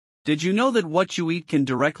Did you know that what you eat can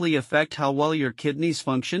directly affect how well your kidneys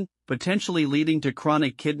function, potentially leading to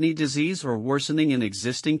chronic kidney disease or worsening an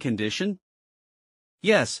existing condition?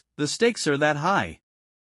 Yes, the stakes are that high.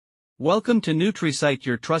 Welcome to NutriSite,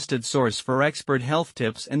 your trusted source for expert health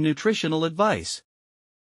tips and nutritional advice.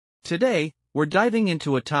 Today, we're diving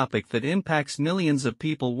into a topic that impacts millions of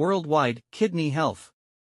people worldwide: kidney health.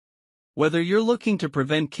 Whether you're looking to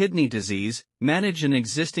prevent kidney disease, manage an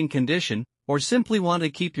existing condition, or simply want to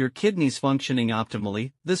keep your kidneys functioning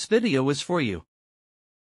optimally, this video is for you.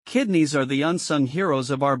 Kidneys are the unsung heroes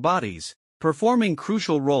of our bodies, performing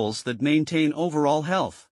crucial roles that maintain overall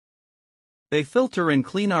health. They filter and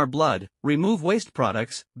clean our blood, remove waste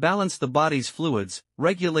products, balance the body's fluids,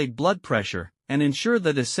 regulate blood pressure, and ensure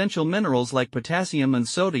that essential minerals like potassium and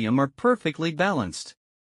sodium are perfectly balanced.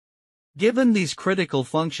 Given these critical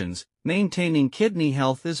functions, maintaining kidney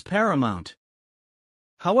health is paramount.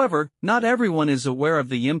 However, not everyone is aware of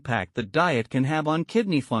the impact that diet can have on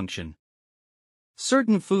kidney function.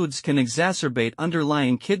 Certain foods can exacerbate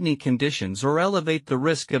underlying kidney conditions or elevate the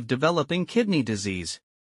risk of developing kidney disease.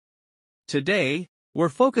 Today, we're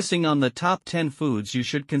focusing on the top 10 foods you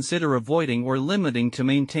should consider avoiding or limiting to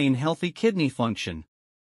maintain healthy kidney function.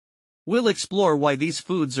 We'll explore why these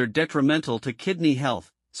foods are detrimental to kidney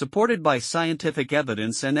health, supported by scientific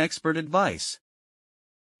evidence and expert advice.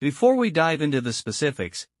 Before we dive into the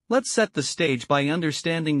specifics, let's set the stage by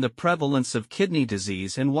understanding the prevalence of kidney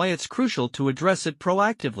disease and why it's crucial to address it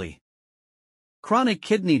proactively. Chronic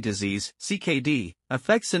kidney disease, CKD,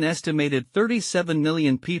 affects an estimated 37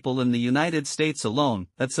 million people in the United States alone.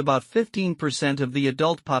 That's about 15% of the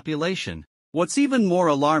adult population. What's even more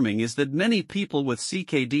alarming is that many people with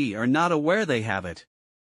CKD are not aware they have it.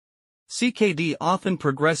 CKD often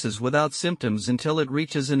progresses without symptoms until it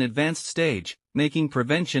reaches an advanced stage, making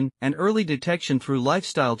prevention and early detection through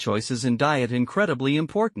lifestyle choices and diet incredibly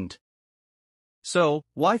important. So,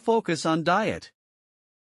 why focus on diet?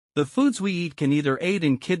 The foods we eat can either aid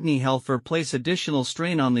in kidney health or place additional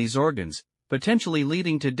strain on these organs, potentially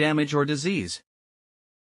leading to damage or disease.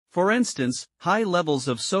 For instance, high levels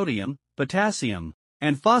of sodium, potassium,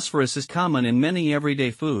 and phosphorus, is common in many everyday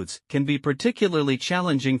foods, can be particularly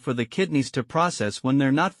challenging for the kidneys to process when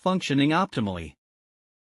they're not functioning optimally.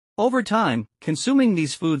 Over time, consuming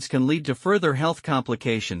these foods can lead to further health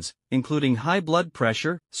complications, including high blood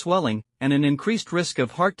pressure, swelling, and an increased risk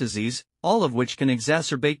of heart disease, all of which can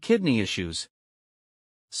exacerbate kidney issues.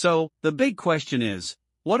 So, the big question is,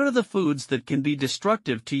 what are the foods that can be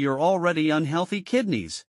destructive to your already unhealthy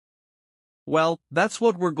kidneys? Well, that's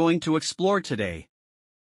what we're going to explore today.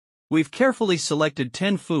 We've carefully selected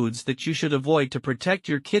 10 foods that you should avoid to protect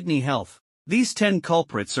your kidney health. These 10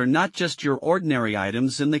 culprits are not just your ordinary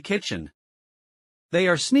items in the kitchen. They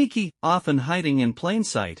are sneaky, often hiding in plain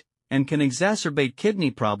sight, and can exacerbate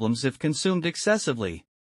kidney problems if consumed excessively.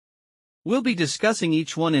 We'll be discussing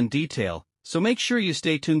each one in detail, so make sure you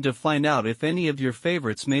stay tuned to find out if any of your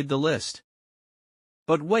favorites made the list.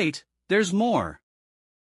 But wait, there's more.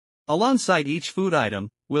 Alongside each food item,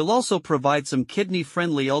 we'll also provide some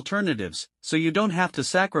kidney-friendly alternatives, so you don't have to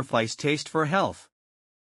sacrifice taste for health.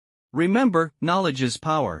 Remember, knowledge is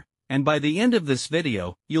power, and by the end of this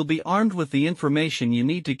video, you'll be armed with the information you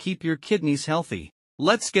need to keep your kidneys healthy.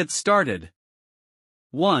 Let's get started.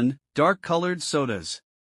 1. Dark-colored sodas.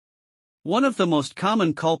 One of the most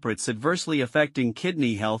common culprits adversely affecting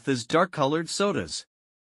kidney health is dark-colored sodas.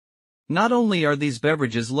 Not only are these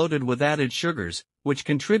beverages loaded with added sugars, which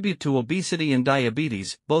contribute to obesity and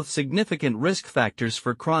diabetes, both significant risk factors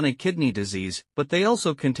for chronic kidney disease, but they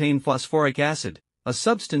also contain phosphoric acid, a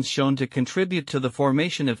substance shown to contribute to the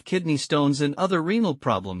formation of kidney stones and other renal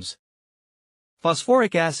problems.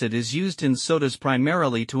 Phosphoric acid is used in sodas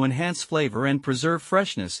primarily to enhance flavor and preserve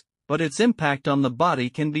freshness, but its impact on the body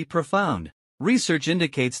can be profound. Research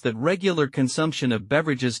indicates that regular consumption of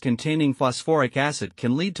beverages containing phosphoric acid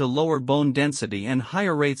can lead to lower bone density and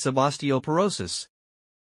higher rates of osteoporosis.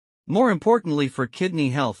 More importantly for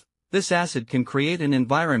kidney health, this acid can create an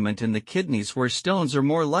environment in the kidneys where stones are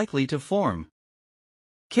more likely to form.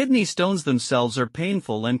 Kidney stones themselves are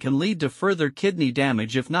painful and can lead to further kidney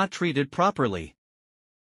damage if not treated properly.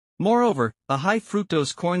 Moreover, a high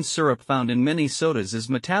fructose corn syrup found in many sodas is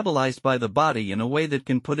metabolized by the body in a way that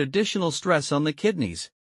can put additional stress on the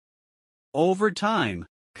kidneys. Over time,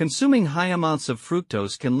 consuming high amounts of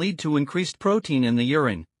fructose can lead to increased protein in the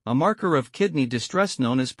urine, a marker of kidney distress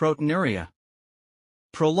known as proteinuria.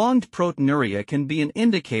 Prolonged proteinuria can be an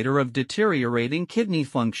indicator of deteriorating kidney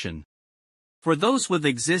function. For those with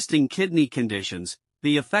existing kidney conditions,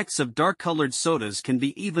 the effects of dark-colored sodas can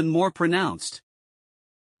be even more pronounced.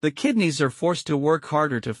 The kidneys are forced to work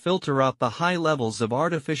harder to filter out the high levels of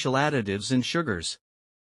artificial additives and sugars.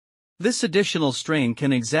 This additional strain can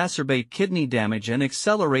exacerbate kidney damage and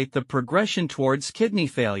accelerate the progression towards kidney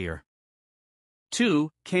failure. 2.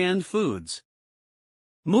 Canned foods.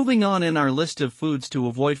 Moving on in our list of foods to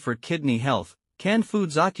avoid for kidney health, canned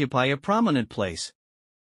foods occupy a prominent place.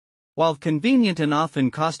 While convenient and often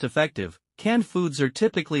cost-effective, canned foods are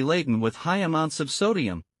typically laden with high amounts of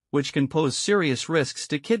sodium, which can pose serious risks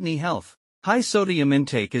to kidney health. High sodium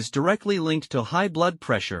intake is directly linked to high blood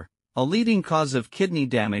pressure, a leading cause of kidney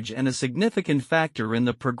damage and a significant factor in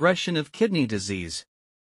the progression of kidney disease.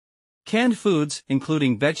 Canned foods,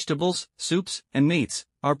 including vegetables, soups, and meats,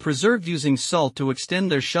 are preserved using salt to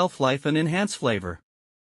extend their shelf life and enhance flavor.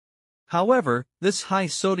 However, this high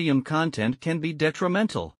sodium content can be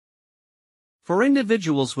detrimental. For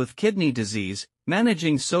individuals with kidney disease,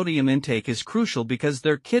 managing sodium intake is crucial because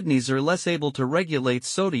their kidneys are less able to regulate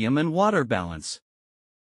sodium and water balance.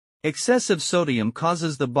 Excessive sodium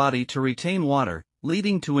causes the body to retain water,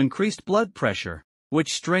 leading to increased blood pressure,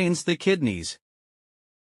 which strains the kidneys.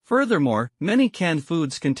 Furthermore, many canned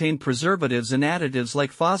foods contain preservatives and additives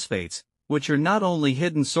like phosphates, which are not only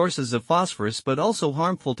hidden sources of phosphorus but also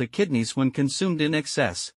harmful to kidneys when consumed in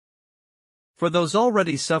excess. For those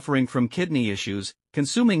already suffering from kidney issues,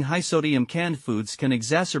 consuming high-sodium canned foods can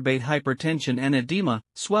exacerbate hypertension and edema,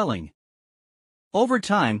 swelling. Over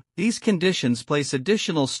time, these conditions place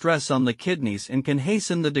additional stress on the kidneys and can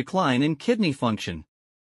hasten the decline in kidney function.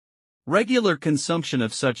 Regular consumption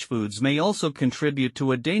of such foods may also contribute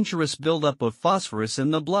to a dangerous buildup of phosphorus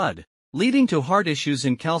in the blood, leading to heart issues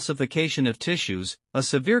and calcification of tissues, a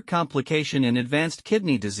severe complication in advanced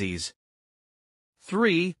kidney disease.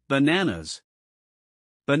 3. Bananas.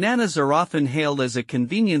 Bananas are often hailed as a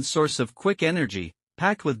convenient source of quick energy,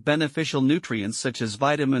 packed with beneficial nutrients such as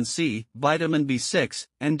vitamin C, vitamin B6,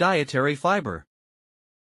 and dietary fiber.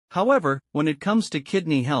 However, when it comes to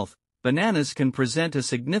kidney health, bananas can present a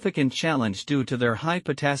significant challenge due to their high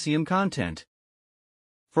potassium content.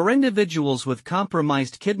 For individuals with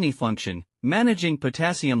compromised kidney function, managing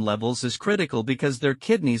potassium levels is critical because their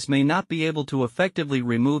kidneys may not be able to effectively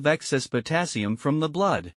remove excess potassium from the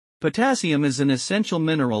blood. Potassium is an essential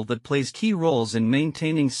mineral that plays key roles in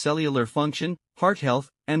maintaining cellular function, heart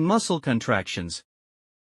health, and muscle contractions.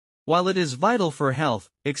 While it is vital for health,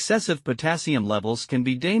 excessive potassium levels can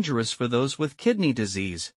be dangerous for those with kidney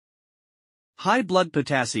disease. High blood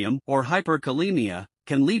potassium, or hyperkalemia,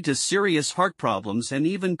 can lead to serious heart problems and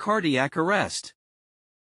even cardiac arrest.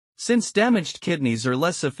 Since damaged kidneys are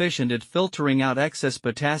less efficient at filtering out excess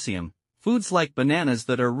potassium, foods like bananas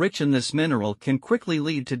that are rich in this mineral can quickly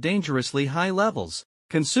lead to dangerously high levels.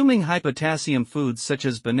 Consuming high potassium foods such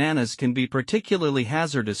as bananas can be particularly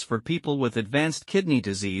hazardous for people with advanced kidney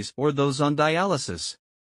disease or those on dialysis.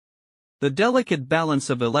 The delicate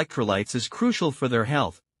balance of electrolytes is crucial for their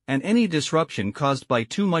health, and any disruption caused by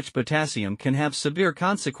too much potassium can have severe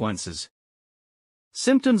consequences.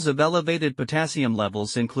 Symptoms of elevated potassium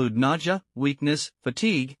levels include nausea, weakness,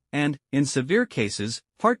 fatigue, and, in severe cases,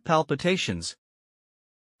 heart palpitations.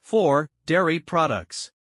 4. Dairy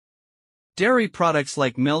products. Dairy products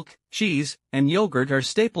like milk, cheese, and yogurt are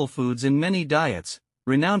staple foods in many diets,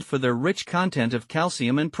 renowned for their rich content of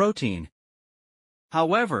calcium and protein.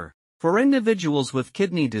 However, for individuals with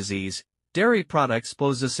kidney disease, dairy products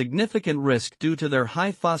pose a significant risk due to their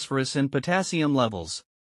high phosphorus and potassium levels.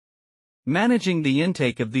 Managing the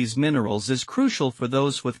intake of these minerals is crucial for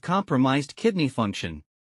those with compromised kidney function.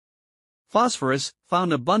 Phosphorus,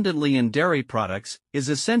 found abundantly in dairy products, is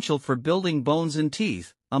essential for building bones and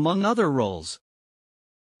teeth, among other roles.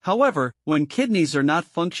 However, when kidneys are not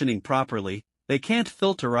functioning properly, they can't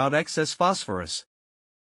filter out excess phosphorus.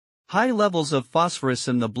 High levels of phosphorus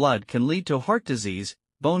in the blood can lead to heart disease,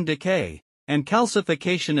 bone decay, and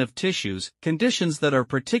calcification of tissues, conditions that are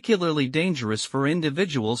particularly dangerous for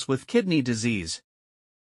individuals with kidney disease.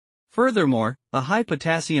 Furthermore, a high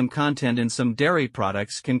potassium content in some dairy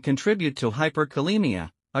products can contribute to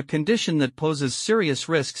hyperkalemia, a condition that poses serious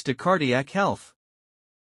risks to cardiac health.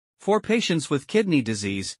 For patients with kidney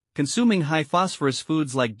disease, consuming high phosphorus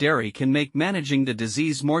foods like dairy can make managing the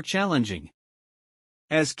disease more challenging.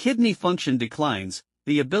 As kidney function declines,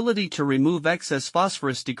 the ability to remove excess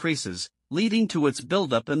phosphorus decreases, leading to its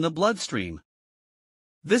buildup in the bloodstream.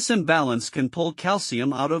 This imbalance can pull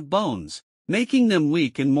calcium out of bones, making them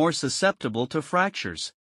weak and more susceptible to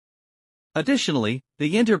fractures. Additionally,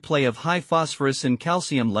 the interplay of high phosphorus and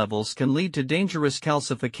calcium levels can lead to dangerous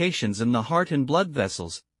calcifications in the heart and blood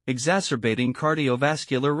vessels, exacerbating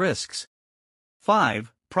cardiovascular risks.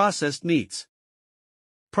 5. Processed meats.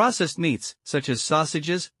 Processed meats, such as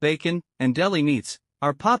sausages, bacon, and deli meats,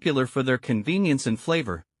 are popular for their convenience and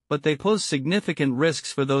flavor, but they pose significant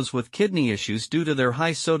risks for those with kidney issues due to their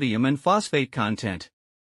high sodium and phosphate content.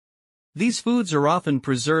 These foods are often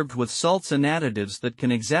preserved with salts and additives that can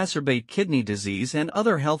exacerbate kidney disease and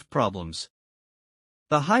other health problems.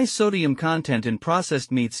 The high sodium content in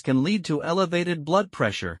processed meats can lead to elevated blood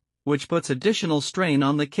pressure, which puts additional strain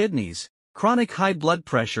on the kidneys. Chronic high blood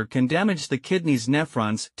pressure can damage the kidney's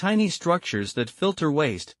nephrons, tiny structures that filter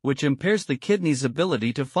waste, which impairs the kidney's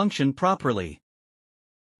ability to function properly.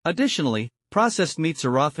 Additionally, processed meats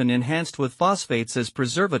are often enhanced with phosphates as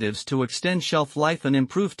preservatives to extend shelf life and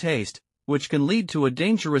improve taste, which can lead to a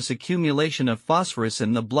dangerous accumulation of phosphorus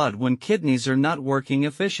in the blood when kidneys are not working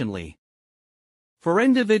efficiently. For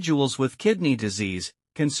individuals with kidney disease,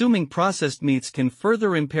 consuming processed meats can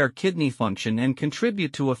further impair kidney function and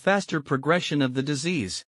contribute to a faster progression of the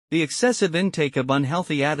disease. The excessive intake of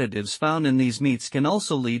unhealthy additives found in these meats can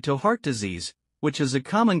also lead to heart disease, which is a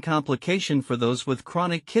common complication for those with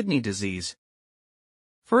chronic kidney disease.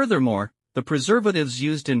 Furthermore, the preservatives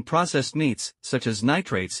used in processed meats, such as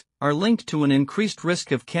nitrates, are linked to an increased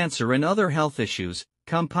risk of cancer and other health issues,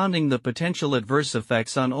 compounding the potential adverse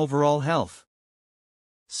effects on overall health.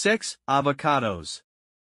 6. Avocados.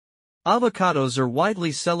 Avocados are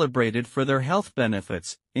widely celebrated for their health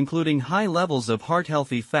benefits, including high levels of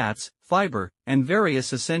heart-healthy fats, fiber, and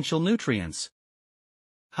various essential nutrients.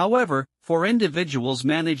 However, for individuals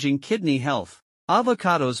managing kidney health,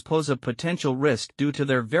 avocados pose a potential risk due to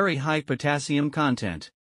their very high potassium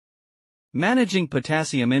content. Managing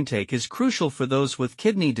potassium intake is crucial for those with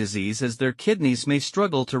kidney disease as their kidneys may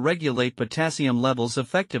struggle to regulate potassium levels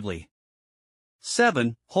effectively.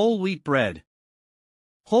 7. Whole wheat bread.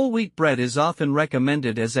 Whole wheat bread is often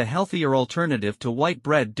recommended as a healthier alternative to white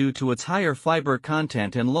bread due to its higher fiber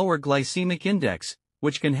content and lower glycemic index,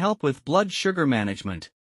 which can help with blood sugar management.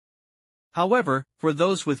 However, for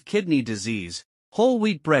those with kidney disease, whole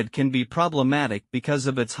wheat bread can be problematic because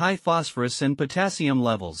of its high phosphorus and potassium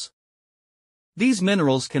levels. These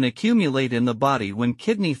minerals can accumulate in the body when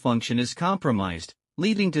kidney function is compromised,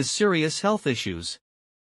 leading to serious health issues.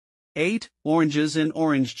 8. Oranges and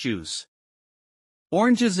orange juice.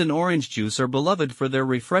 Oranges and orange juice are beloved for their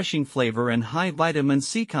refreshing flavor and high vitamin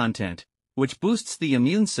C content, which boosts the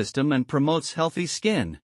immune system and promotes healthy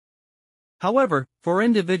skin. However, for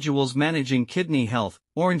individuals managing kidney health,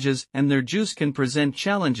 oranges and their juice can present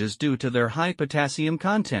challenges due to their high potassium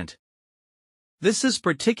content. This is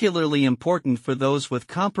particularly important for those with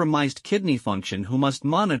compromised kidney function who must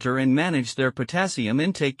monitor and manage their potassium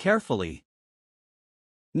intake carefully.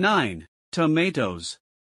 9. Tomatoes.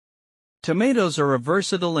 Tomatoes are a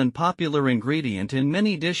versatile and popular ingredient in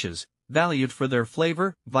many dishes, valued for their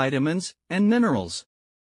flavor, vitamins, and minerals.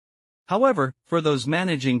 However, for those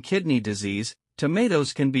managing kidney disease,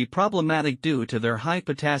 tomatoes can be problematic due to their high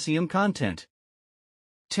potassium content.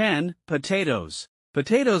 10. Potatoes.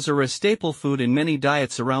 Potatoes are a staple food in many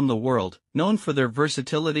diets around the world, known for their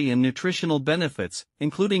versatility and nutritional benefits,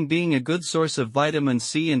 including being a good source of vitamin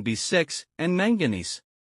C and B6 and manganese.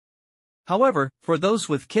 However, for those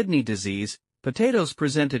with kidney disease, potatoes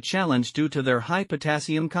present a challenge due to their high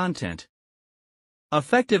potassium content.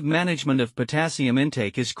 Effective management of potassium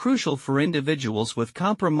intake is crucial for individuals with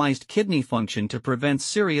compromised kidney function to prevent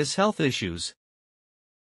serious health issues.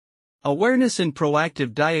 Awareness and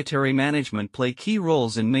proactive dietary management play key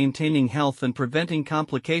roles in maintaining health and preventing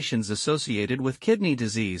complications associated with kidney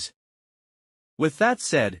disease. With that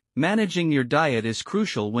said, managing your diet is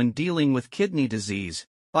crucial when dealing with kidney disease.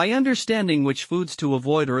 By understanding which foods to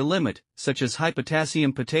avoid or limit, such as high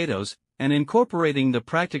potassium potatoes, and incorporating the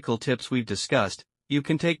practical tips we've discussed, you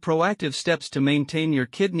can take proactive steps to maintain your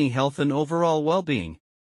kidney health and overall well-being.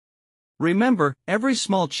 Remember, every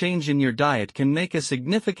small change in your diet can make a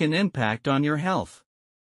significant impact on your health.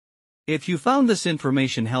 If you found this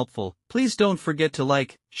information helpful, please don't forget to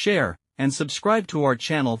like, share, and subscribe to our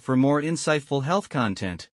channel for more insightful health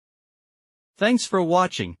content. Thanks for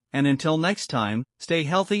watching, and until next time, stay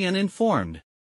healthy and informed.